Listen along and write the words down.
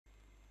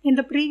In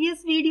the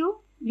previous video,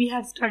 we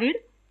have studied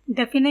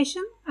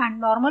definition and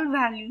normal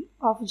value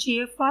of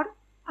GFR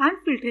and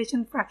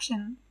filtration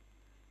fraction.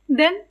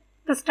 Then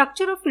the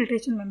structure of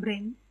filtration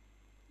membrane.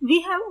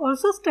 We have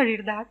also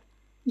studied that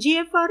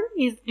GFR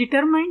is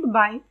determined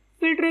by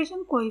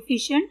filtration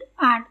coefficient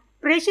and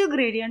pressure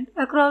gradient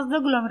across the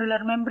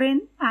glomerular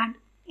membrane, and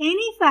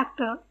any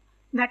factor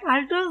that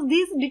alters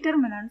these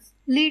determinants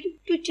lead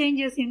to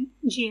changes in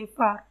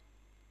GFR.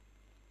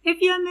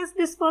 If you have missed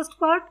this first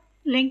part,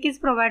 link is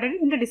provided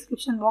in the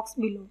description box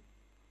below.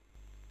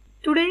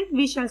 Today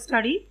we shall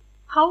study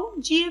how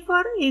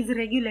GFR is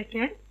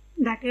regulated,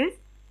 that is,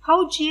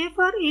 how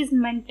GFR is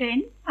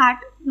maintained at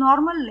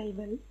normal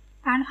level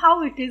and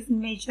how it is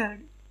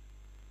measured.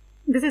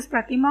 This is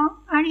Pratima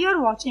and you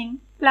are watching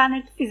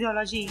Planet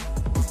Physiology.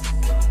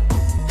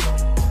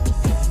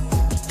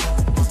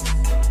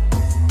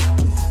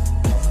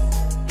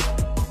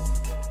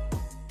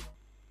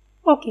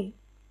 Okay,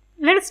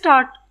 let's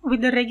start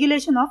with the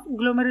regulation of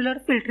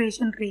glomerular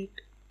filtration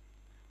rate.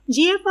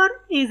 GFR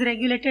is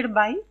regulated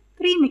by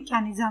three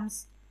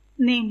mechanisms,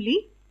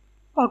 namely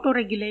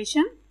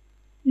autoregulation,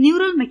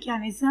 neural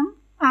mechanism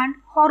and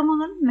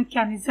hormonal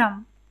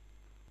mechanism.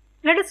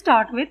 Let us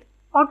start with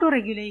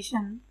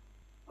autoregulation.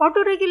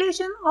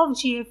 Autoregulation of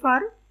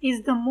GFR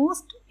is the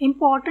most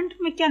important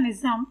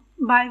mechanism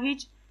by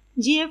which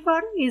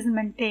GFR is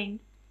maintained.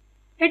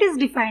 It is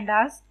defined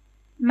as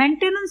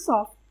maintenance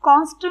of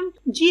constant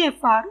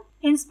GFR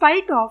in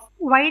spite of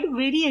wide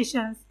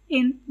variations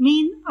in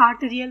mean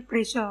arterial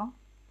pressure.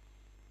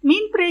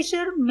 Mean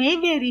pressure may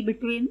vary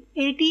between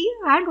 80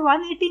 and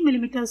 180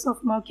 mm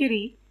of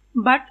mercury,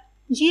 but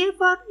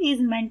GFR is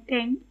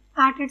maintained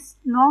at its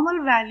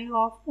normal value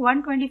of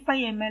 125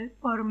 ml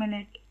per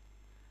minute.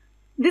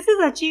 This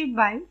is achieved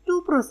by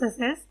two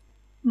processes,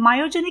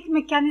 myogenic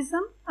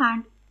mechanism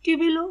and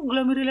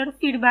tubuloglomerular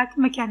feedback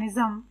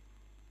mechanism.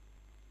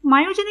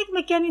 Myogenic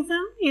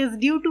mechanism is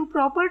due to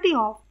property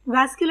of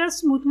vascular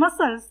smooth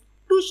muscles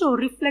to show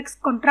reflex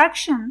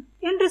contraction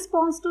in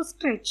response to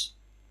stretch.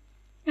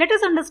 Let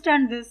us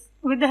understand this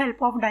with the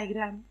help of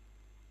diagram.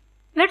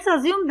 Let's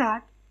assume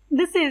that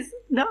this is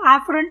the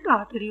afferent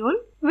arteriole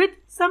with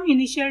some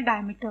initial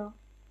diameter.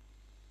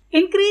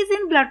 Increase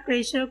in blood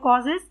pressure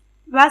causes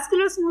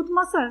vascular smooth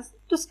muscles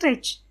to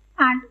stretch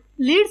and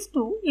leads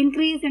to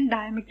increase in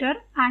diameter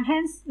and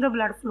hence the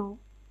blood flow.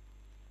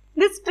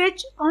 This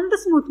stretch on the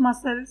smooth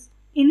muscles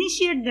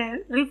initiate their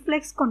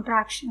reflex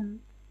contraction.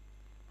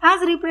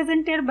 As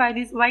represented by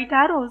these white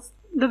arrows,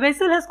 the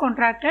vessel has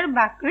contracted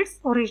back to its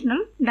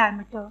original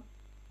diameter.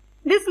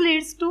 This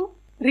leads to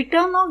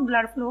return of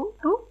blood flow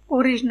to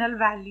original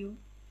value.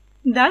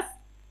 Thus,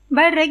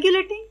 by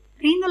regulating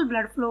renal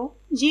blood flow,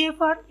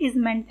 GFR is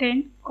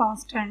maintained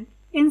constant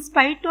in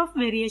spite of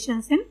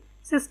variations in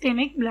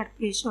systemic blood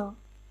pressure.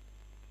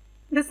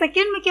 The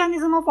second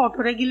mechanism of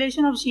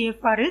autoregulation of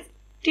GFR is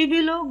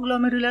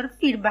tubuloglomerular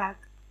feedback.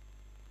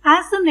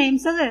 As the name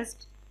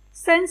suggests,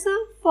 sensor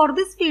for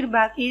this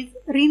feedback is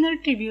renal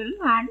tubule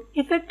and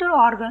effector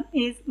organ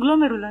is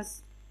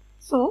glomerulus.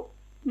 So,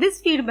 this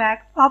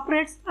feedback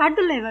operates at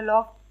the level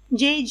of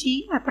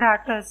JG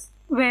apparatus,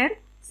 where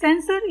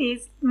sensor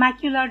is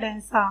macula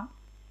densa.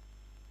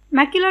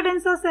 Macula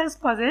densa cells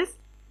possess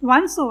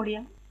 1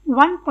 sodium,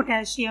 1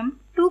 potassium,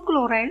 2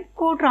 chloride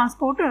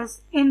co-transporters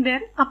in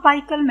their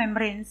apical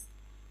membranes,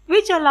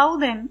 which allow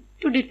them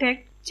to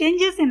detect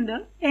changes in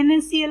the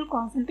NaCl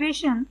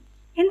concentration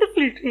in the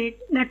filtrate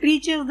that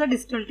reaches the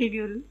distal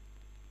tubule.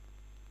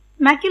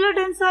 Macula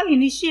densa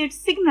initiates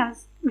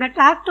signals that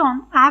act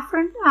on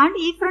afferent and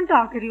efferent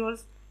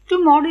arterioles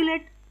to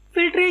modulate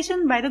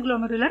filtration by the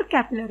glomerular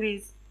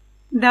capillaries.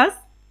 Thus,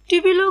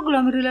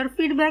 tubuloglomerular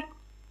feedback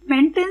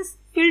maintains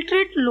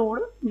filtrate load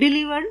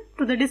delivered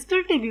to the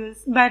distal tubules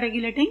by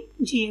regulating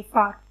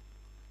GFR.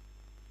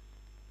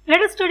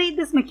 Let us study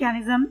this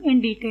mechanism in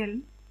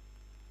detail.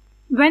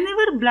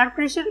 Whenever blood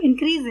pressure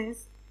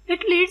increases, it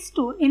leads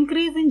to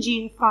increase in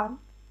GFR.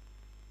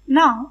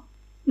 Now,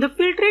 the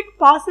filtrate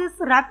passes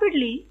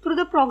rapidly through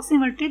the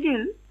proximal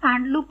tubule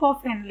and loop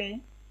of Henle.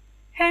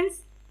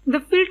 Hence, the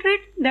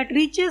filtrate that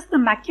reaches the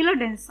macula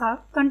densa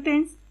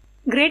contains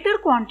greater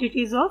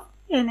quantities of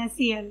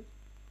NaCl.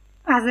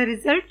 As a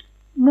result,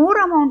 more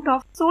amount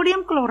of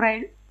sodium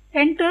chloride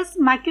enters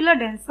macula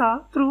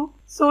densa through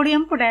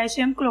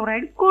sodium-potassium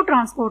chloride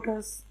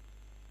co-transporters.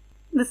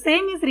 The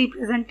same is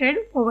represented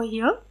over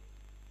here.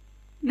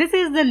 This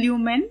is the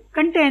lumen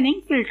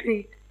containing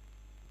filtrate.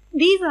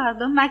 These are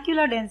the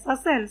macula densa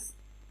cells.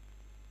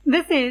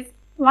 This is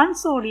 1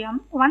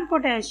 sodium, 1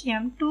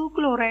 potassium, 2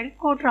 chloride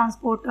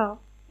co-transporter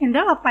in the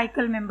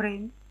apical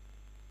membrane.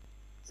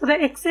 So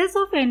the excess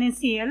of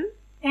NaCl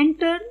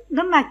enter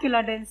the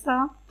macula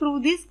densa through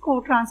these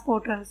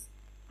co-transporters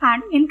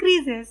and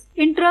increases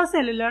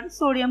intracellular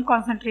sodium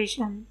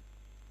concentration.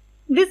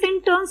 This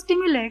in turn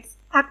stimulates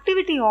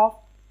activity of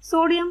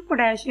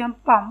sodium-potassium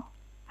pump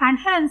and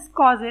hence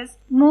causes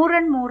more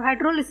and more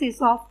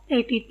hydrolysis of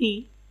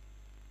ATP.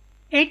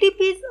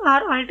 ATPs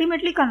are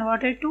ultimately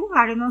converted to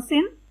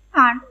adenosine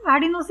and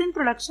adenosine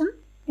production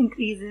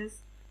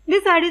increases.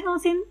 This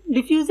adenosine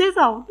diffuses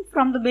out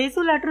from the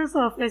basolateral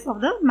surface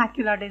of the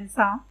macula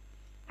densa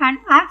and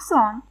acts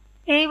on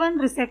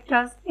A1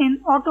 receptors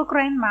in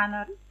autocrine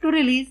manner to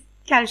release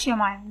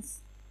calcium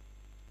ions.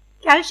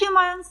 Calcium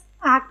ions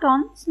act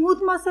on smooth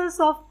muscles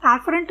of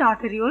afferent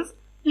arterioles,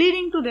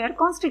 leading to their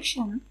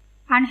constriction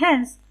and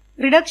hence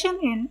reduction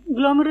in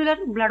glomerular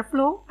blood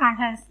flow and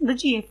hence the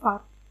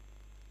GFR.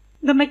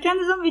 The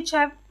mechanism which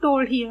I have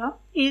told here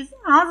is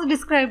as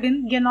described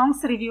in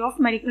Ganong's Review of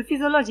Medical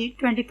Physiology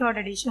 23rd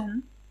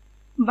edition.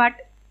 But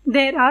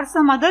there are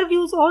some other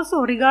views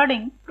also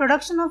regarding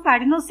production of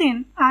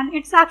adenosine and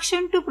its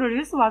action to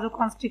produce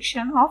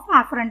vasoconstriction of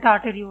afferent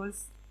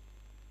arterioles.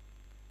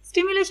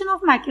 Stimulation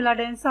of macula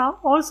densa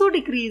also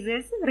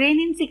decreases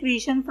renin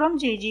secretion from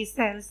JG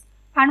cells,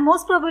 and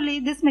most probably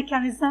this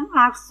mechanism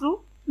acts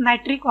through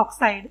nitric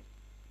oxide.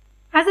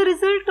 As a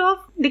result of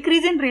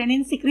decrease in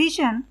renin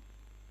secretion,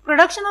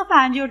 production of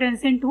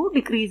angiotensin II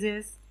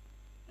decreases.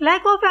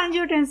 Lack of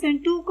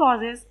angiotensin II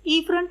causes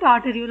efferent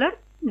arteriolar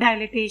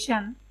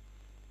dilatation.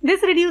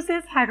 This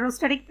reduces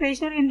hydrostatic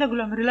pressure in the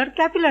glomerular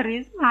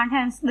capillaries and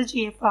hence the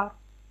GFR.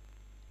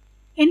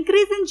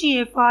 Increase in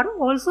GFR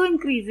also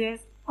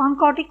increases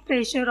oncotic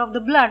pressure of the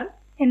blood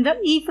in the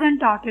efferent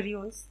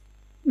arterioles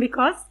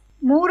because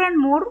more and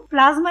more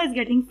plasma is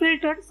getting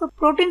filtered, so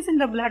proteins in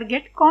the blood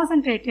get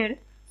concentrated,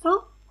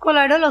 so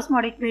colloidal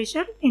osmotic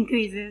pressure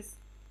increases.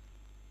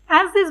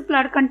 As this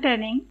blood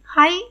containing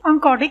high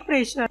oncotic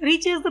pressure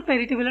reaches the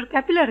peritubular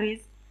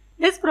capillaries,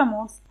 this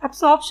promotes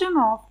absorption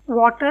of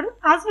water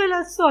as well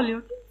as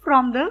solute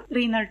from the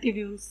renal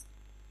tubules.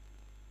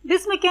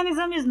 This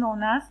mechanism is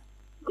known as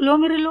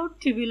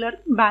glomerulotubular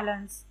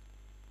balance.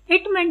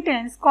 It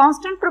maintains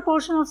constant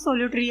proportion of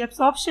solute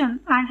reabsorption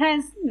and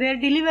hence their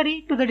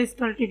delivery to the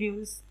distal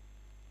tubules.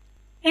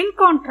 In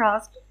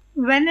contrast,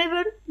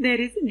 whenever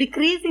there is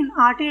decrease in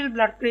arterial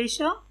blood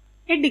pressure,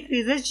 it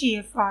decreases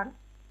GFR.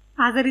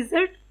 As a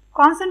result,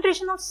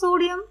 concentration of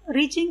sodium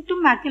reaching to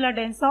macula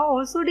densa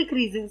also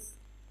decreases.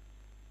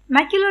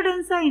 Macula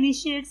densa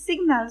initiates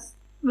signals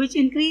which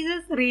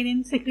increases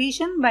renin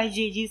secretion by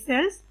JG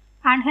cells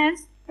and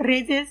hence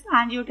raises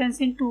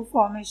angiotensin II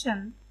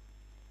formation.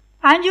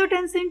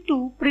 Angiotensin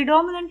II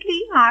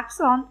predominantly acts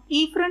on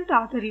efferent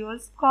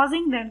arterioles,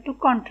 causing them to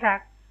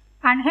contract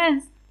and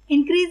hence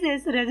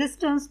increases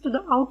resistance to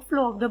the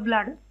outflow of the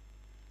blood.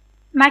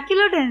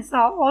 Macula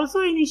densa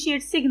also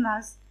initiates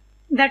signals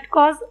that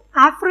cause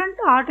afferent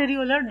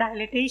arteriolar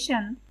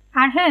dilatation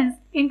and hence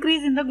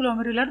increase in the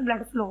glomerular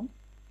blood flow.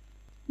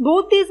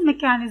 Both these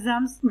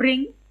mechanisms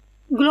bring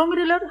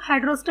glomerular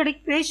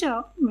hydrostatic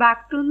pressure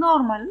back to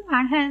normal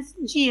and hence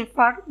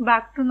GFR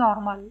back to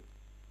normal.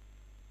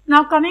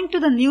 Now coming to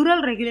the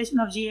neural regulation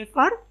of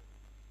GFR,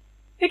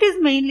 it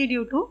is mainly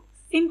due to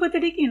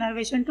sympathetic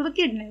innervation to the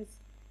kidneys.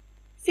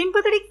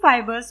 Sympathetic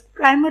fibers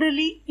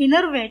primarily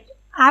innervate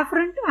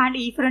afferent and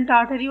efferent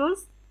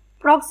arterioles,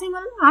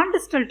 proximal and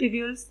distal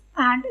tubules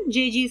and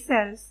JG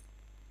cells.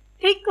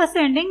 Thick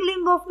ascending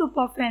limb of loop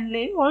of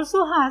Fenley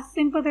also has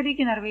sympathetic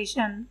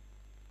innervation.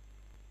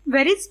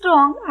 Very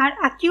strong and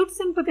acute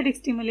sympathetic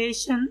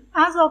stimulation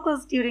as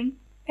occurs during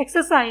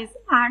exercise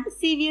and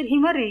severe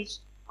hemorrhage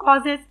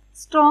causes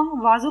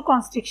strong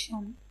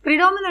vasoconstriction,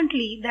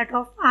 predominantly that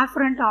of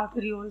afferent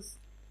arterioles.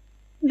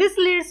 This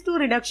leads to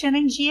reduction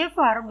in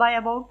GFR by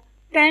about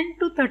 10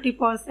 to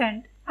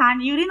 30%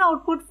 and urine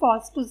output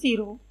falls to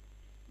zero.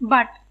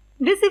 But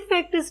this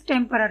effect is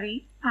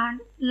temporary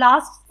and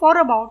lasts for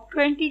about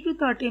 20 to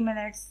 30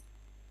 minutes.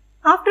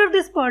 After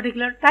this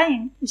particular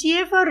time,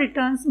 GFR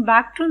returns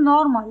back to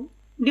normal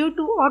due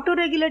to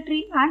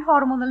autoregulatory and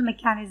hormonal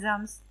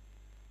mechanisms.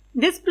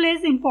 This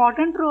plays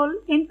important role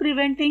in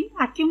preventing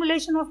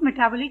accumulation of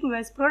metabolic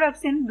waste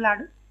products in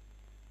blood.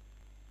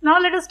 Now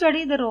let us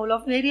study the role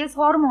of various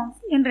hormones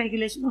in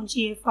regulation of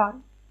GFR.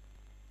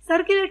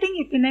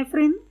 Circulating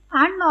epinephrine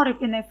and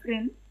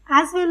norepinephrine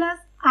as well as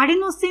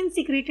adenosine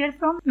secreted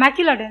from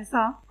macula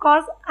densa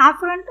cause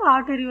afferent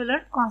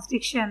arteriolar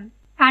constriction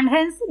and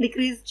hence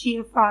decrease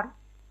GFR.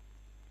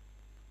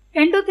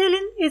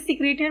 Endothelin is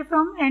secreted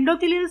from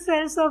endothelial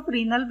cells of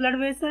renal blood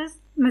vessels,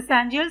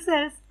 mesangial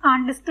cells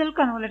and distal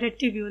convoluted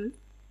tubule.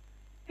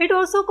 It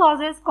also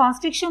causes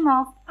constriction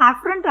of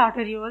afferent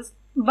arterioles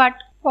but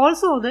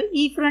also the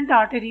efferent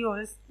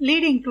arterioles,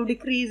 leading to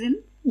decrease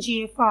in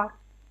GFR.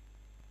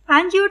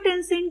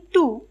 Angiotensin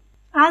II,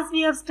 as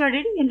we have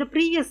studied in the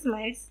previous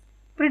slides,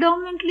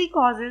 predominantly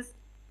causes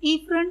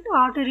efferent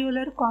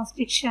arteriolar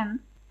constriction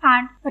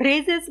and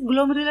raises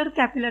glomerular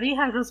capillary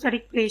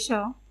hydrostatic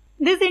pressure.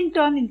 This in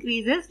turn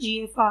increases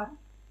GFR.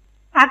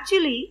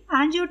 Actually,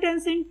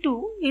 angiotensin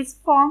II is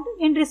formed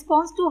in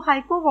response to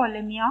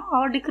hypovolemia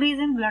or decrease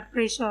in blood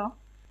pressure,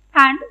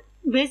 and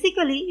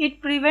basically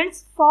it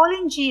prevents fall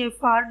in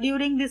GFR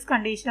during these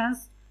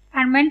conditions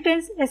and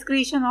maintains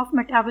excretion of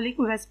metabolic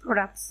waste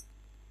products.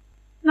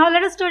 Now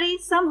let us study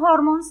some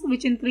hormones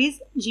which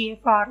increase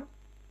GFR.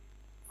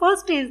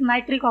 First is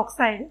nitric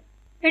oxide.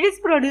 It is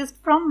produced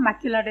from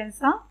macula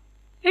densa.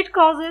 It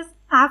causes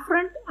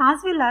afferent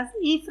as well as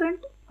efferent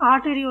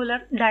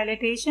arteriolar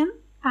dilatation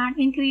and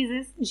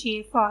increases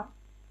GFR.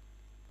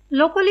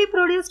 Locally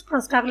produced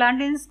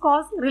prostaglandins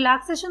cause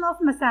relaxation of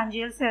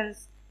mesangial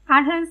cells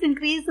and hence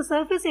increase the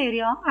surface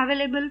area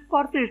available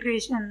for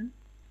filtration.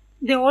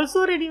 They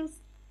also reduce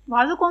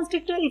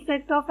vasoconstrictor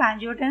effect of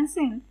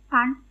angiotensin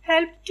and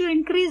help to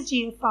increase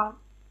GFR.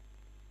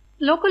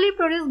 Locally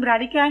produced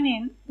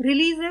bradykinin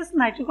releases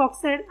nitric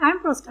oxide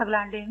and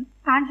prostaglandin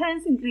and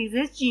hence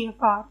increases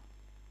GFR.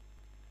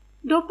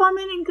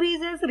 Dopamine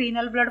increases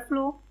renal blood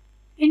flow,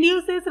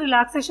 induces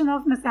relaxation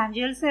of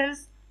mesangial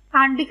cells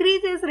and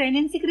decreases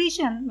renin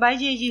secretion by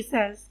JG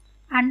cells,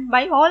 and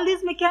by all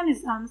these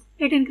mechanisms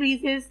it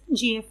increases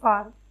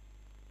GFR.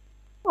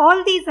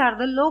 All these are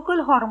the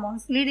local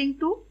hormones leading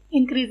to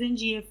increase in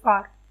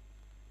GFR.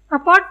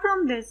 Apart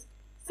from this,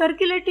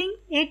 circulating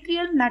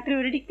atrial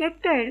natriuretic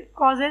peptide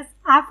causes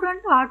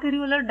afferent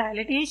arteriolar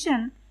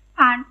dilatation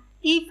and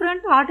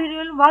efferent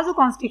arterial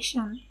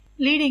vasoconstriction,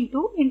 leading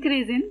to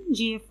increase in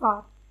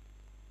GFR.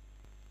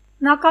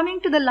 Now coming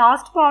to the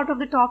last part of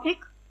the topic,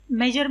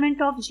 measurement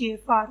of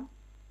GFR.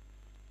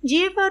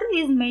 GFR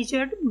is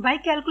measured by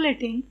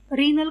calculating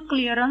renal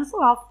clearance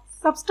of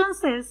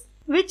substances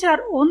which are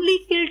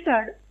only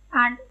filtered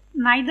and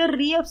neither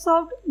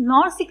reabsorbed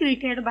nor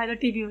secreted by the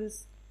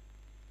tubules.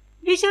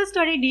 We shall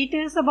study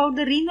details about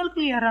the renal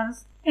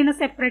clearance in a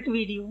separate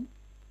video.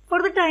 For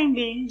the time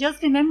being,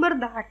 just remember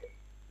that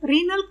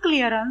renal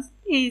clearance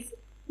is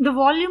the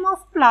volume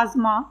of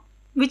plasma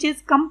which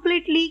is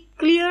completely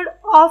cleared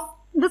of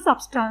the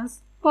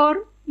substance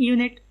per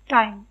unit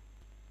time.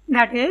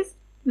 That is,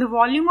 the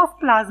volume of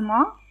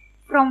plasma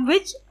from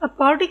which a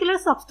particular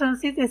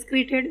substance is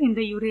excreted in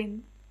the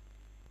urine.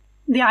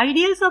 The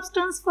ideal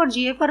substance for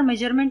GFR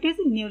measurement is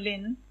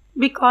inulin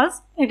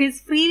because it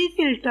is freely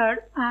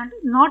filtered and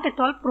not at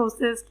all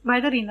processed by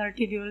the renal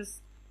tubules.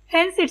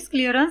 Hence, its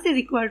clearance is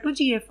equal to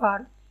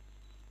GFR.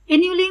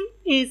 Inulin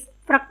is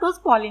fructose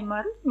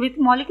polymer with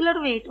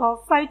molecular weight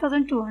of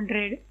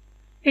 5200.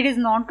 It is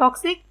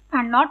non-toxic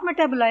and not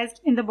metabolized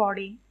in the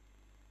body.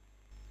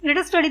 Let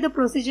us study the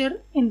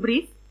procedure in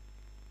brief.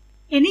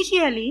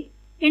 Initially,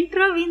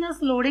 intravenous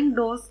loading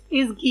dose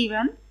is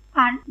given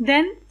and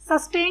then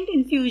sustained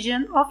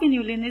infusion of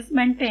inulin is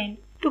maintained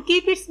to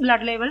keep its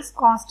blood levels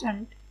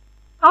constant.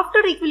 After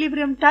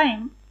equilibrium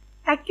time,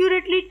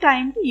 accurately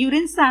timed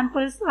urine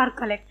samples are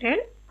collected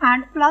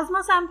and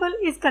plasma sample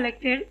is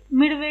collected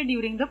midway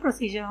during the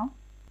procedure.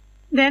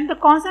 Then the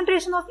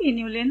concentration of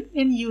inulin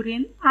in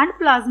urine and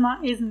plasma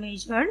is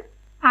measured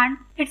and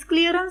its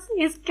clearance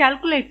is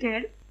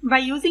calculated by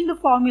using the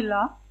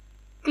formula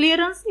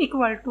clearance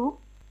equal to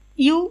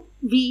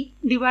UV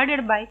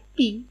divided by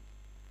P,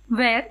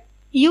 where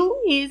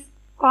U is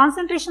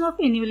concentration of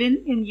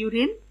inulin in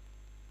urine,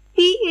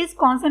 P is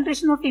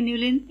concentration of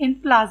inulin in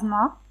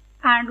plasma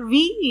and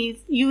V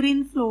is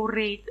urine flow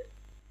rate.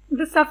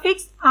 The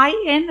suffix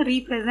IN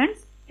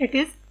represents it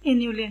is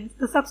inulin.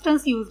 The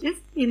substance used is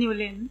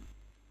inulin.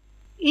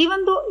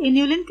 Even though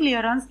inulin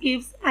clearance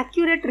gives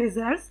accurate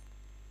results,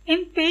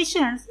 in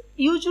patients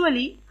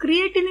usually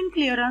creatinine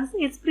clearance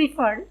is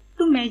preferred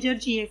to measure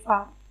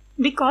GFR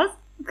because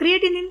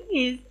creatinine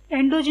is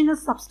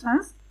endogenous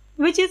substance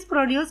which is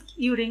produced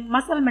during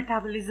muscle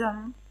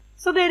metabolism.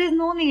 So there is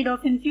no need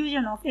of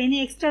infusion of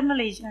any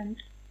external agent.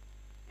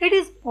 It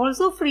is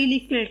also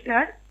freely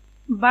filtered,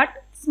 but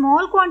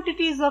small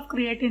quantities of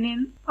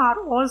creatinine are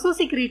also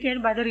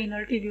secreted by the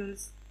renal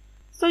tubules.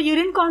 So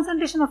urine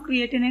concentration of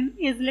creatinine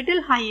is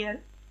little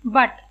higher,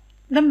 but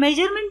the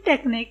measurement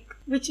technique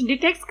which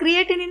detects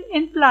creatinine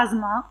in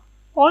plasma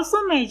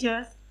also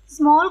measures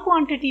small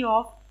quantity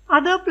of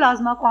other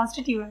plasma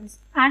constituents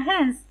and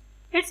hence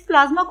its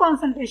plasma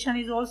concentration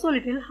is also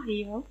little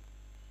higher.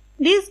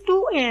 These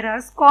two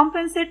errors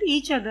compensate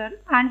each other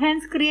and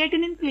hence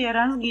creatinine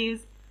clearance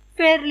gives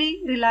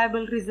fairly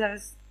reliable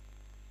results.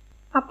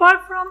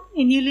 Apart from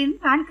inulin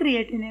and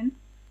creatinine,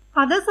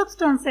 other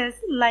substances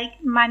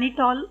like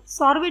mannitol,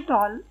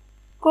 sorbitol,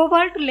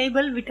 cobalt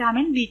labeled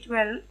vitamin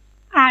B12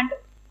 and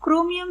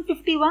chromium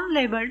 51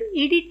 labeled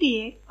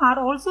EDTA are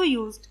also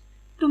used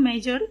to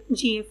measure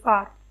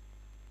GFR.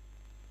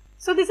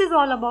 So this is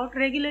all about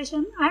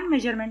regulation and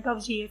measurement of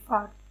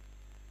GFR.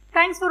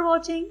 Thanks for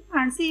watching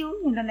and see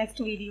you in the next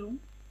video.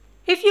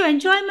 If you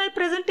enjoy my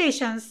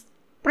presentations,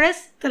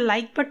 press the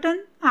like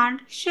button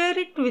and share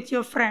it with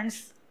your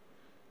friends.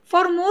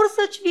 For more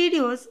such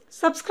videos,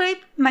 subscribe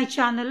my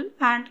channel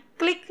and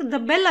click the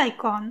bell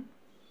icon.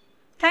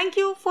 Thank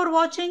you for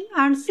watching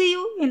and see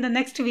you in the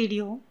next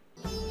video.